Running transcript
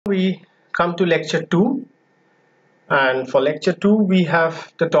we come to lecture 2, and for lecture 2 we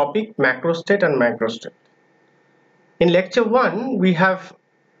have the topic macrostate and microstate. In lecture 1 we have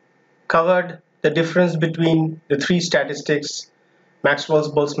covered the difference between the three statistics: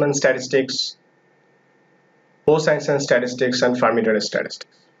 Maxwell-Boltzmann statistics, Bose-Einstein statistics, and Fermi-Dirac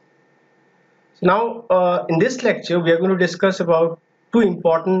statistics. Now in this lecture we are going to discuss about two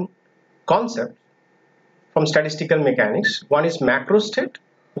important concepts from statistical mechanics. One is macrostate,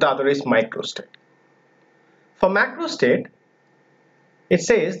 the other is microstate. For macrostate, it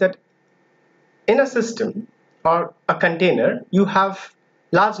says that in a system or a container you have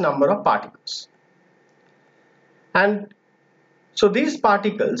large number of particles, and so these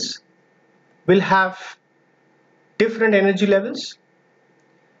particles will have different energy levels,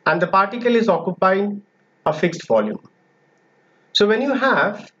 and the particle is occupying a fixed volume. So when you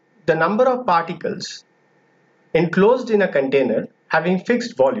have the number of particles enclosed in a container having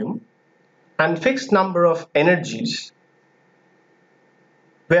fixed volume and fixed number of energies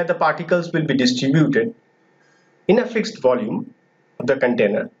where the particles will be distributed in a fixed volume of the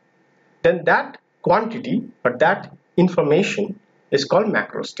container, then that quantity or that information is called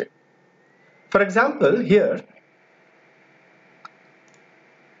macrostate. For example, here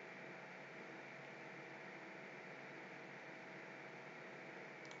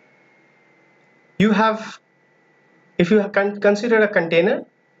you have, if you consider a container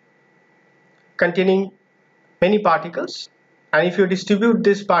containing many particles, and if you distribute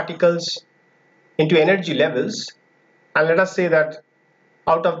these particles into energy levels, and let us say that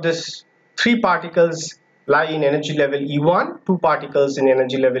out of this 3 particles lie in energy level E1, 2 particles in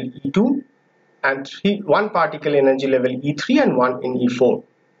energy level E2, and 1 particle in energy level E3 and 1 in E4.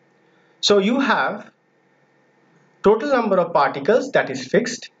 So you have total number of particles that is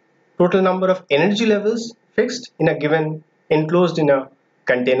fixed, total number of energy levels fixed in a given enclosed in a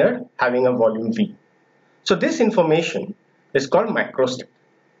container having a volume V. So this information is called microstate.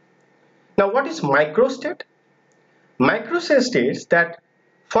 Now what is microstate? Microstate states that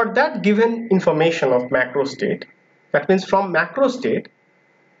for that given information of macrostate, that means from macrostate,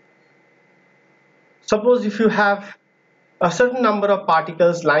 suppose if you have a certain number of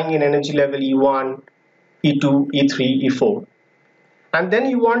particles lying in energy level E1, E2, E3, E4, and then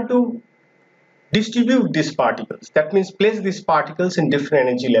you want to distribute these particles, that means place these particles in different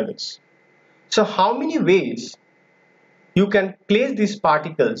energy levels. So how many ways you can place these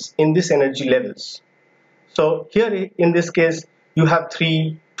particles in these energy levels? So here in this case you have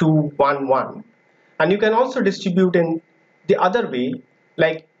 3, 2, 1, 1, and you can also distribute in the other way,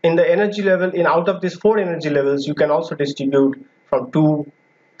 like in the energy level, in out of these 4 energy levels you can also distribute from 2,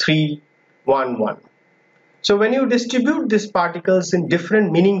 3, 1, 1. So when you distribute these particles in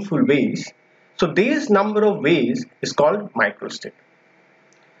different meaningful ways, so this number of ways is called microstate.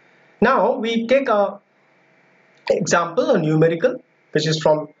 Now we take a example, a numerical, which is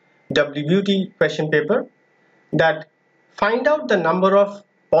from Wbut question paper, that find out the number of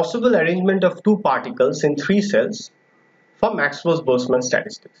possible arrangement of 2 particles in 3 cells for Maxwell-Boltzmann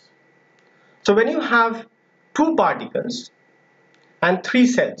statistics. So when you have 2 particles and 3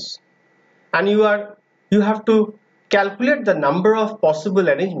 cells, and you have to calculate the number of possible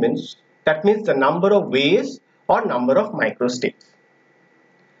arrangements, that means the number of ways or number of microstates.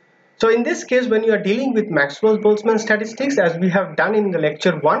 So in this case, when you are dealing with Maxwell-Boltzmann statistics, as we have done in the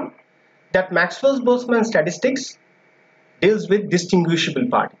lecture 1, that Maxwell-Boltzmann statistics deals with distinguishable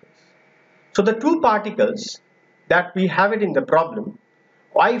particles. So the 2 particles that we have it in the problem,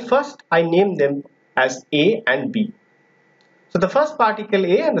 I name them as A and B. So the first particle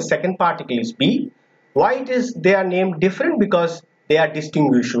A and the second particle is B. Why they are named different? Because they are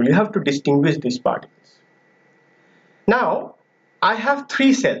distinguishable. You have to distinguish these particles. Now I have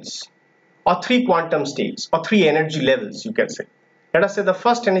 3 cells or 3 quantum states or 3 energy levels, you can say. Let us say the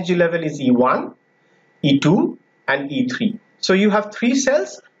first energy level is E1, E2 and E3. So you have 3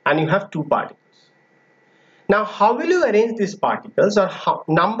 cells and you have 2 particles. Now how will you arrange these particles, or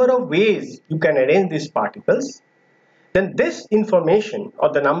number of ways you can arrange these particles? Then this information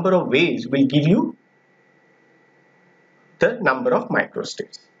or the number of ways will give you the number of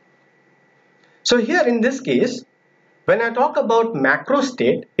microstates. So here in this case, when I talk about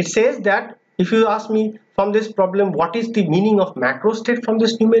macrostate, it says that if you ask me from this problem what is the meaning of macrostate from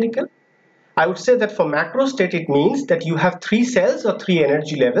this numerical, I would say that for macrostate it means that you have 3 cells or 3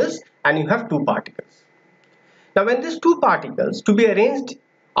 energy levels and you have 2 particles. Now when these 2 particles to be arranged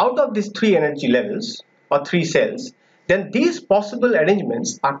out of these 3 energy levels or 3 cells, then these possible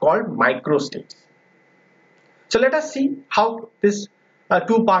arrangements are called microstates. So let us see how these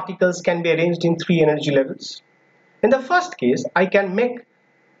 2 particles can be arranged in 3 energy levels. In the first case, I can make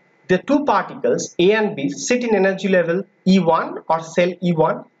the two particles A and B sit in energy level E1 or cell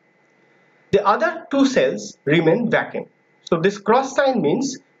E1. The other two cells remain vacant. So this cross sign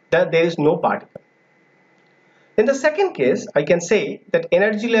means that there is no particle. In the second case, I can say that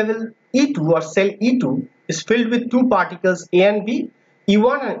energy level E2 or cell E2 is filled with two particles A and B,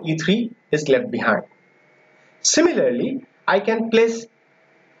 E1 and E3 is left behind. Similarly, I can place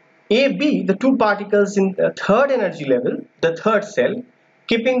A, B, the two particles in the third energy level, the third cell,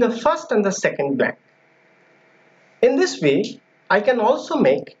 keeping the first and the second blank. In this way, I can also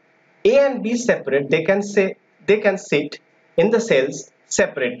make A and B separate. They can sit in the cells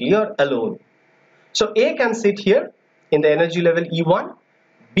separately or alone. So A can sit here in the energy level E1,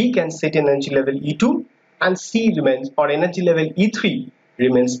 B can sit in energy level E2, and C remains, or energy level E3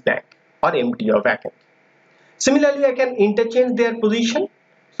 remains blank or empty or vacant. Similarly, I can interchange their position.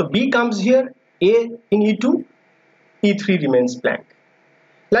 So B comes here, A in E2, E3 remains blank.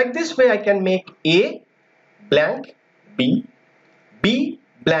 Like this way, I can make A blank B, B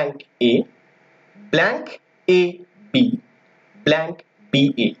blank A, blank A B, blank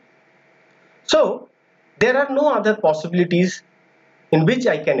B A. So there are no other possibilities in which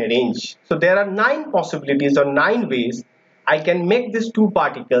I can arrange. So there are 9 possibilities or 9 ways I can make these two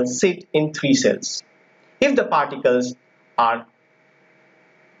particles sit in 3 cells if the particles are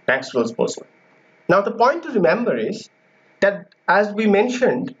Maxwell's Boltzmann. Now the point to remember is that, as we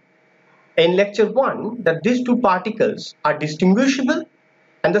mentioned in lecture 1, that these two particles are distinguishable,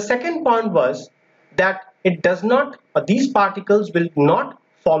 and the second point was that it does not, or these particles will not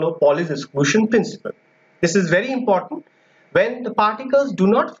follow Pauli's exclusion principle. This is very important. When the particles do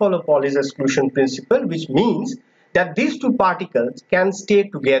not follow Pauli's exclusion principle, which means that these two particles can stay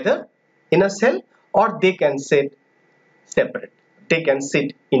together in a cell or they can sit separate, they can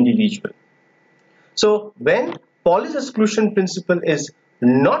sit individual. So when Pauli's exclusion principle is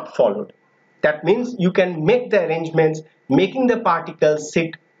not followed, that means you can make the arrangements making the particles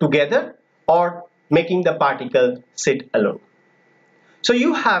sit together or making the particle sit alone. So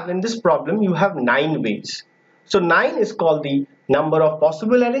you have, in this problem, you have 9 ways. So 9 is called the number of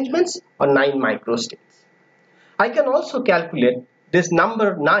possible arrangements or 9 microstates. I can also calculate this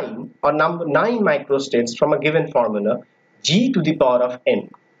number 9 or number 9 microstates from a given formula, g to the power of n.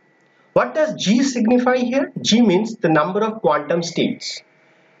 What does g signify here? G means the number of quantum states.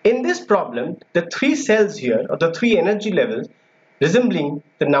 In this problem, the 3 cells here, or the 3 energy levels, resembling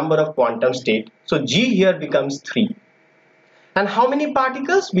the number of quantum state. So g here becomes 3. And how many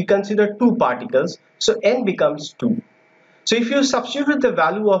particles? We consider 2 particles, so n becomes 2. So if you substitute the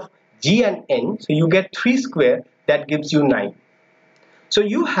value of g and n, so you get 3 square, that gives you 9. So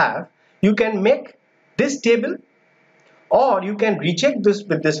you can make this table, or you can recheck this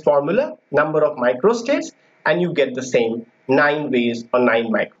with this formula, number of microstates, and you get the same 9 ways or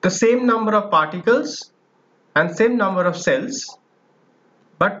 9 micro. The same number of particles and same number of cells,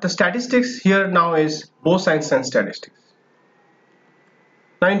 but the statistics here now is Bose-Einstein statistics.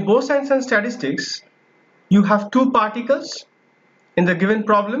 Now in Bose-Einstein statistics, you have 2 particles. In the given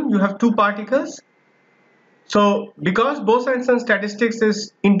problem, you have 2 particles. So because Bose-Einstein statistics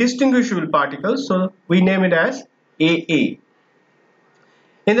is indistinguishable particles, so we name it as AA.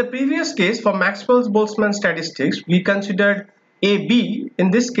 In the previous case, for Maxwell's Boltzmann statistics, we considered AB.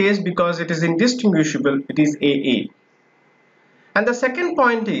 In this case, because it is indistinguishable, it is AA. And the second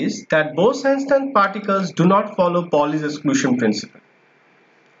point is that Bose-Einstein particles do not follow Pauli's exclusion principle,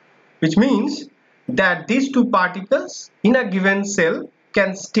 which means that these two particles in a given cell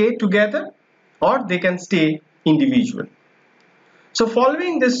can stay together or they can stay individual. So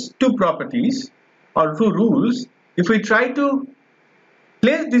following these 2 properties or 2 rules, if we try to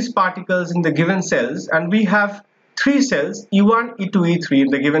place these particles in the given cells, and we have 3 cells, E1, E2, E3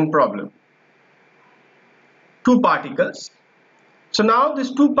 in the given problem, 2 particles. So now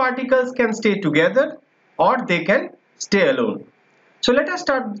these 2 particles can stay together or they can stay alone. So let us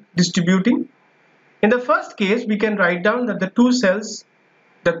start distributing. In the first case, we can write down that the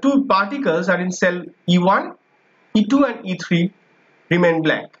 2 particles are in cell E1, E2 and E3 remain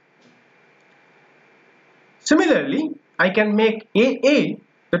blank. Similarly, I can make AA,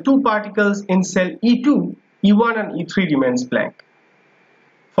 the 2 particles in cell E2, E1 and E3 remains blank.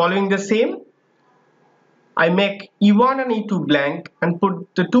 Following the same, I make E1 and E2 blank and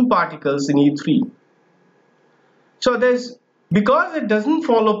put the 2 particles in E3. So because it doesn't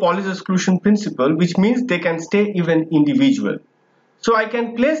follow Pauli's exclusion principle, which means they can stay even individual. So I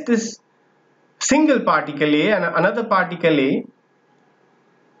can place this single particle A and another particle A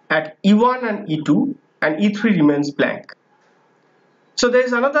at E1 and E2, and E3 remains blank. So there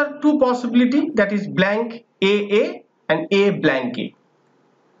is another 2 possibility, that is blank AA and A blank A.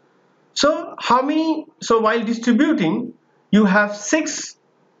 So while distributing, you have 6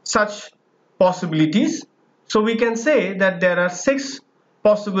 such possibilities. So we can say that there are 6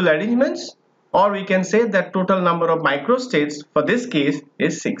 possible arrangements, or we can say that total number of microstates for this case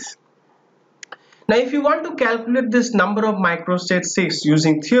is 6. Now if you want to calculate this number of microstates 6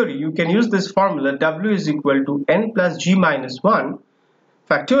 using theory, you can use this formula: W is equal to n plus g minus 1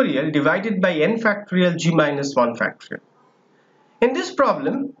 factorial divided by n factorial g minus 1 factorial. In this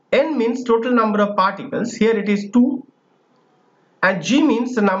problem, n means total number of particles, here it is 2, and g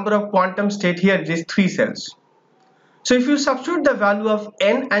means the number of quantum state, here it is 3 cells. So if you substitute the value of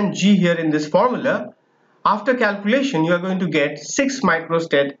n and g here in this formula, after calculation you are going to get 6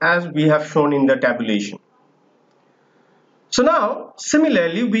 microstate as we have shown in the tabulation. So now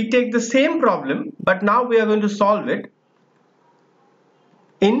similarly we take the same problem, but now we are going to solve it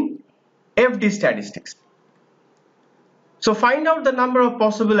in FD statistics. So find out the number of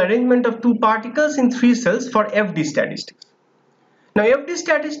possible arrangement of 2 particles in 3 cells for FD statistics. Now FD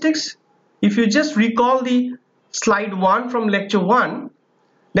statistics, if you just recall the slide 1 from lecture 1,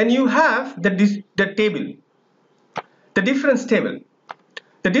 then you have the table, the difference table.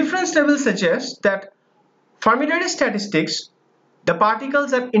 The difference table suggests that Fermi-Dirac statistics, the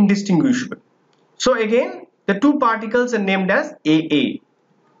particles are indistinguishable. So again, the 2 particles are named as AA.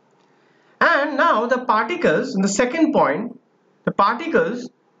 And now the particles, in the second point, the particles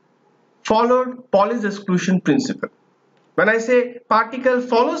followed Pauli's exclusion principle. When I say particle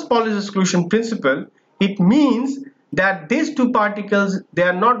follows Pauli's exclusion principle, it means that these 2 particles, they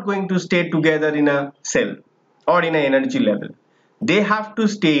are not going to stay together in a cell or in an energy level. They have to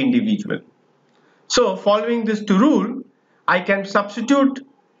stay individual. So following this 2 rule, I can substitute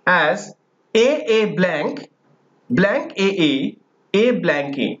as AA blank, blank AA, A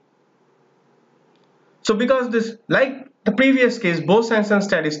blank A. So because this, like the previous case, both science and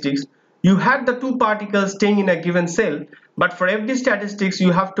statistics, you had the 2 particles staying in a given cell, but for FD statistics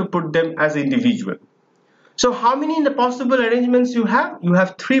you have to put them as individual. So how many in the possible arrangements you have? You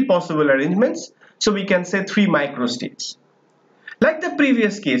have 3 possible arrangements, so we can say 3 microstates. Like the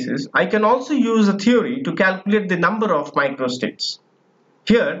previous cases, I can also use a theory to calculate the number of microstates.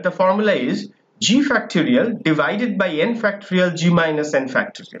 Here the formula is g factorial divided by n factorial g minus n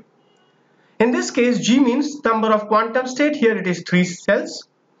factorial. In this case, g means number of quantum state, here it is 3 cells.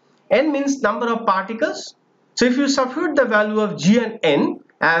 N means number of particles. So if you substitute the value of g and n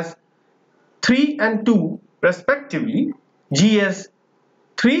as 3 and 2 respectively, g is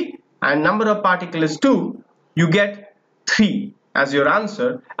 3 and number of particles is 2, you get 3 as your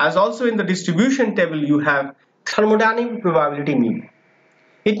answer. As also in the distribution table you have thermodynamic probability mean.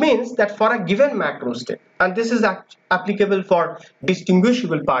 It means that for a given macrostate, and this is applicable for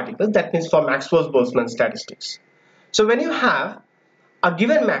distinguishable particles, that means for Maxwell-Boltzmann statistics. So when you have a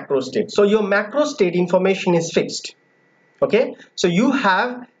given macrostate, so your macrostate information is fixed. Okay, so you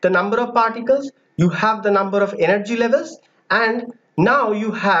have the number of particles, you have the number of energy levels, and now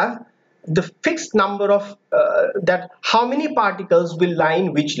you have the fixed number of that how many particles will lie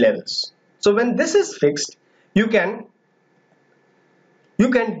in which levels. So when this is fixed, you can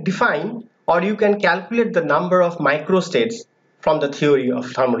define or you can calculate the number of microstates from the theory of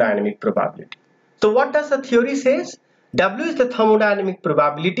thermodynamic probability. So what does the theory says? W is the thermodynamic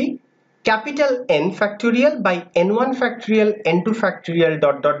probability, capital N factorial by N1 factorial, N2 factorial,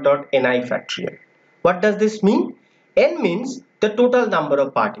 Ni factorial. What does this mean? N means the total number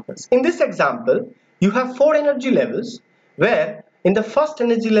of particles. In this example, you have 4 energy levels where in the first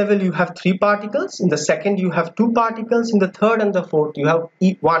energy level you have 3 particles, in the second you have 2 particles, in the third and the fourth you have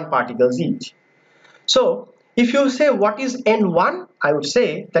 1 particles each. So if you say what is N1, I would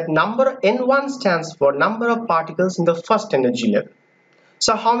say that number N1 stands for number of particles in the first energy level.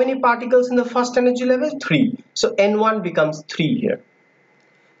 So how many particles in the first energy level? 3. So N1 becomes 3 here.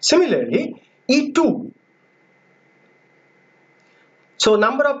 Similarly, E2. So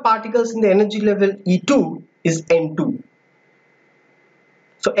number of particles in the energy level E2 is N2.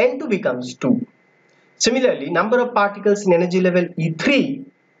 So N2 becomes 2. Similarly, number of particles in energy level E3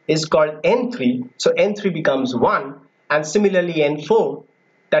 is called N3. So N3 becomes 1. And similarly N4,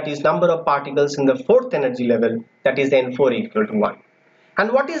 that is number of particles in the fourth energy level, that is N4 equal to 1.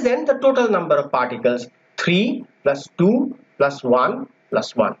 And what is then the total number of particles? 3 plus 2 plus 1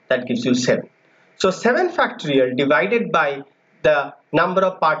 plus 1. That gives you 7. So 7 factorial divided by the number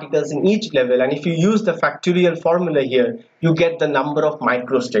of particles in each level, and if you use the factorial formula here, you get the number of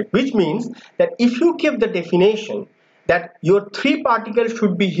microstate, which means that if you give the definition that your 3 particles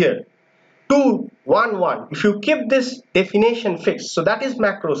should be here, 2, 1, 1, if you keep this definition fixed, so that is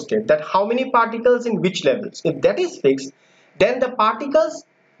macrostate, that how many particles in which levels, if that is fixed, then the particles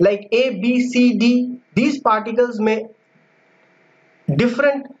like A, B, C, D, these particles may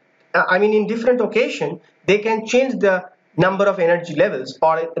different, in different occasion, they can change the number of energy levels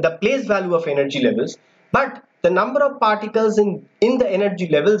or the place value of energy levels, but the number of particles in the energy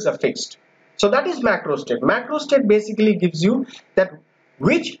levels are fixed. So that is macrostate. Macrostate basically gives you that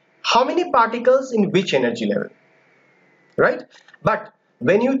how many particles in which energy level, right? But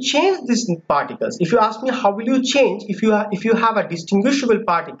when you change these particles, if you ask me how will you change, if you have a distinguishable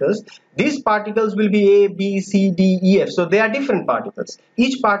particles, these particles will be A, B, C, D, E, F. So they are different particles.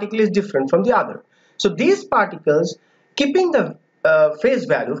 Each particle is different from the other. So these particles, keeping the phase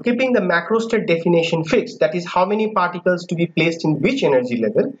value, keeping the macrostate definition fixed, that is how many particles to be placed in which energy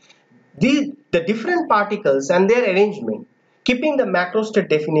level, the different particles and their arrangement, keeping the macrostate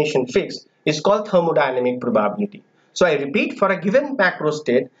definition fixed, is called thermodynamic probability. So I repeat, for a given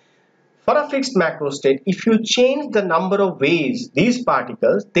macrostate, for a fixed macrostate, if you change the number of ways these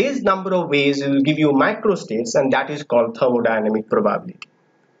particles, this number of ways will give you microstates, and that is called thermodynamic probability.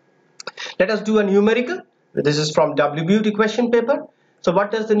 Let us do a numerical. This is from Wbut question paper. So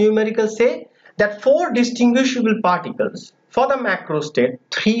what does the numerical say? That 4 distinguishable particles for the macrostate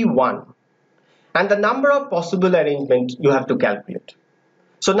 3, 1, and the number of possible arrangement you have to calculate.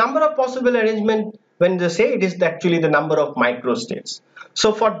 So number of possible arrangement, when they say, it is actually the number of microstates.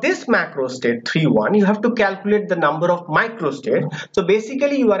 So for this macrostate 3, 1, you have to calculate the number of microstates. So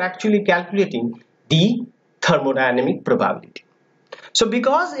basically you are actually calculating the thermodynamic probability. So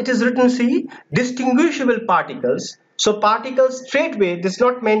because it is written, see, distinguishable particles, so particles straightway does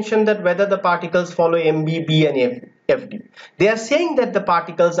not mention that whether the particles follow MB, B and FD. They are saying that the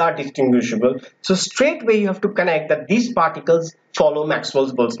particles are distinguishable. So straightway you have to connect that these particles follow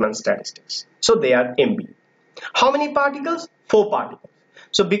Maxwell's-Boltzmann statistics. So they are MB. How many particles? 4 particles.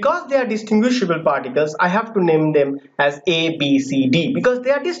 So because they are distinguishable particles, I have to name them as A, B, C, D, because they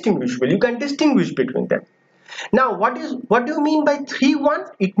are distinguishable. You can distinguish between them. Now what do you mean by 3, 1?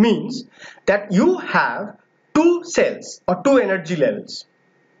 It means that you have 2 cells or 2 energy levels,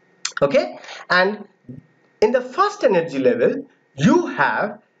 okay, and in the first energy level you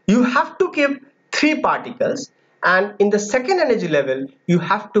have to keep 3 particles, and in the second energy level you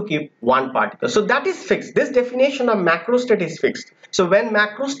have to keep 1 particle. So that is fixed. This definition of macrostate is fixed. So when they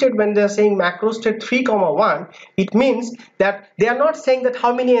are saying macrostate 3, 1, it means that they are not saying that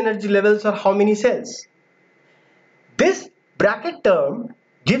how many energy levels or how many cells. This bracket term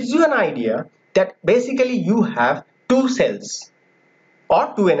gives you an idea that basically you have 2 cells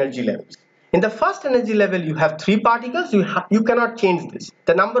or 2 energy levels. In the first energy level you have 3 particles. You cannot change this.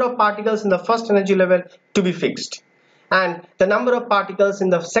 The number of particles in the first energy level to be fixed, and the number of particles in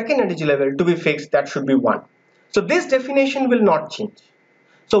the second energy level to be fixed, that should be 1. So this definition will not change.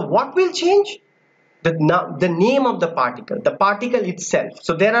 So what will change? The name of the particle itself.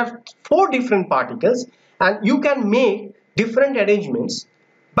 So there are 4 different particles, and you can make different arrangements,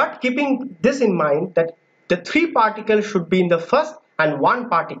 but keeping this in mind that the 3 particles should be in the first and 1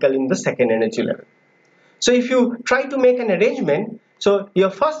 particle in the second energy level. So if you try to make an arrangement, so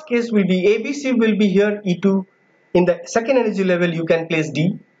your first case will be ABC will be here, E2. In the second energy level you can place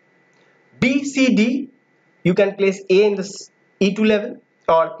D. B, C, D, you can place A in the E2 level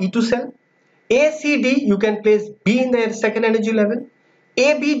or E2 cell. A, C, D, you can place B in the second energy level.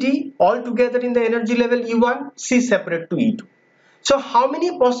 A, B, D all together in the energy level E1, C separate to E2. So how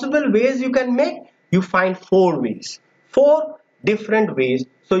many possible ways you can make? You find 4 ways, 4 different ways.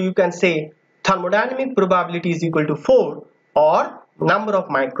 So you can say thermodynamic probability is equal to 4, or number of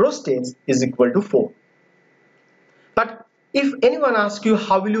microstates is equal to 4. But if anyone asks you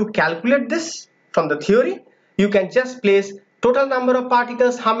how will you calculate this from the theory, you can just place total number of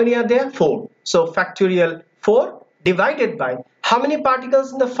particles. How many are there? 4. So factorial 4 divided by how many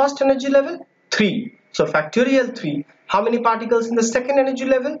particles in the first energy level? 3. So factorial 3. How many particles in the second energy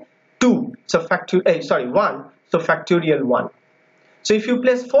level? 2. So 1. So factorial 1. So if you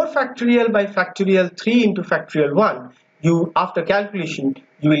place 4 factorial by factorial 3 into factorial 1, after calculation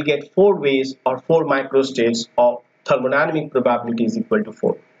you will get 4 ways or 4 microstates of thermodynamic probability is equal to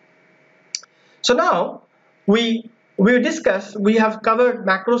 4. So now we have covered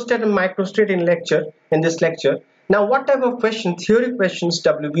macrostate and microstate in this lecture. Now what type of theory questions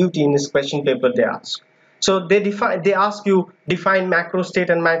Wbut in this question paper they ask? So they ask you define macrostate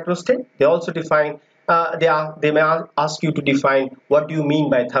and microstate. They also define they may ask you to define what do you mean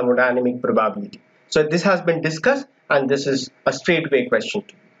by thermodynamic probability. So this has been discussed, and this is a straightaway question.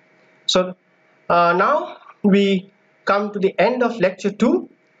 So now we come to the end of lecture 2,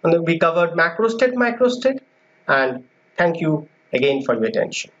 and we covered macrostate, microstate, and thank you again for your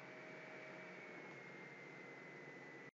attention.